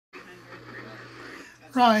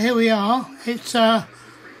Right, here we are. It's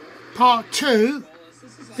part 2.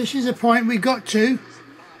 This is the point we got to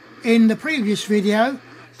in the previous video.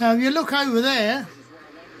 Now if you look over there,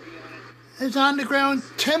 there's an underground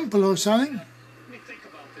temple or something.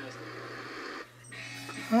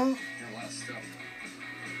 Oh.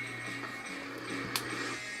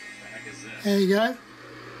 There you go.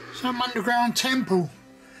 Some underground temple.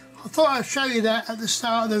 I thought I'd show you that at the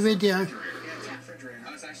start of the video.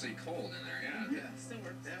 Oh, it's actually cold in there, yeah. Yeah, still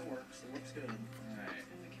works. That works. It works good.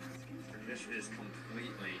 Alright. This is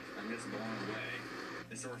completely, I'm just blown away.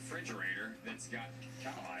 It's a refrigerator that's got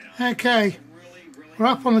cowhide on it. Okay. We're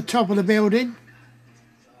up on the top of the building.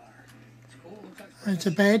 There's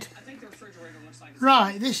a bed.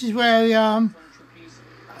 Right, this is where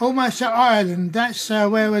almost at Ireland. That's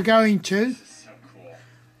where we're going to.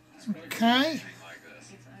 Okay.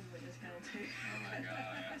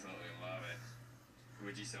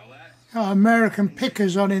 Would you sell that? Got American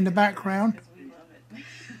pickers on in the background.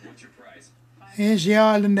 What's your price? Here's the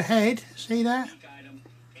island ahead. See that?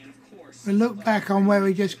 We look back on where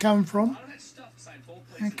we just come from.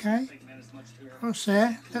 Okay. Across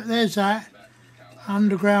there. Look, there's that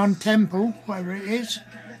underground temple, whatever it is.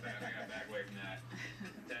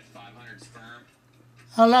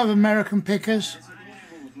 I love American pickers.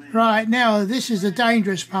 Right, now this is the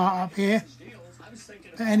dangerous part up here.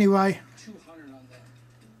 But anyway,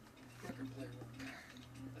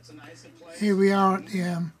 here we are at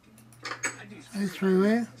the go through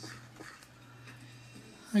here.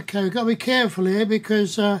 Okay, we've got to be careful here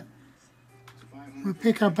because we'll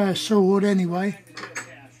pick up our sword anyway.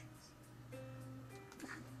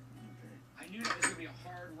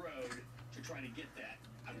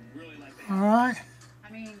 Alright,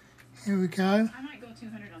 here we go.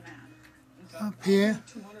 Up here.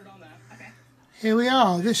 Here we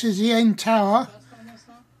are. This is the end tower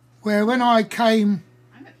where when I came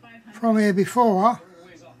from here before,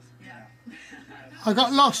 I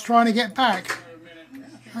got lost trying to get back.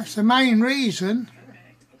 That's the main reason.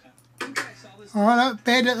 Alright, look,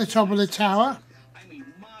 bed at the top of the tower.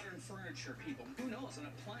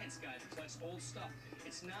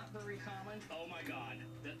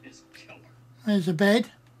 There's a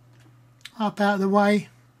bed. Up out of the way.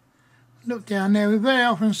 Look down there. We very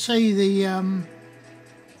often see the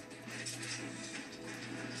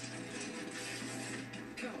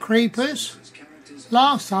creepers.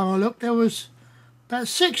 Last time I looked there was about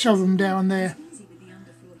 6 of them down there.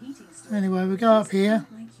 Anyway, we go up here.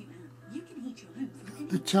 At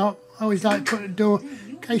the top. I always like to put the door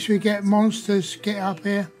in case we get monsters get up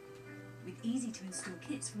here. With easy to install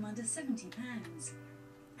kits from under £70.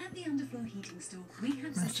 At the underfloor heating store, we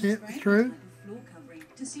have that's it, through. Floor covering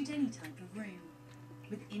to suit any type of room.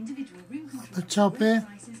 With individual room control, at the top here.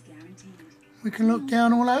 We can look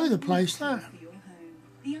down all over the place, look.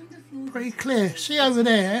 Pretty clear. See over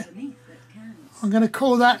there? I'm going to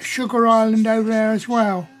call that Sugar Island over there as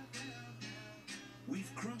well.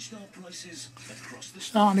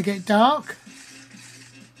 Starting to get dark.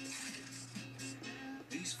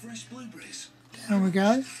 Down we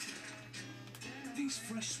go.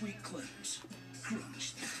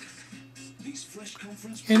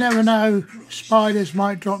 You never know, spiders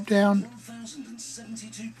might drop down.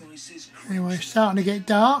 Anyway, it's starting to get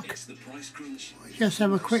dark. We just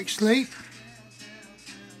have a quick sleep.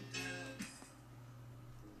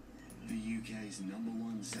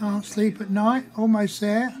 Can't sleep at night, almost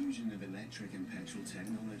there.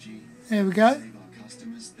 There we go.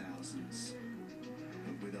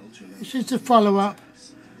 This is the follow-up.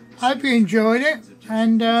 Hope you enjoyed it,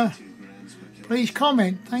 and please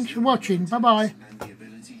comment. Thanks for watching. Bye-bye.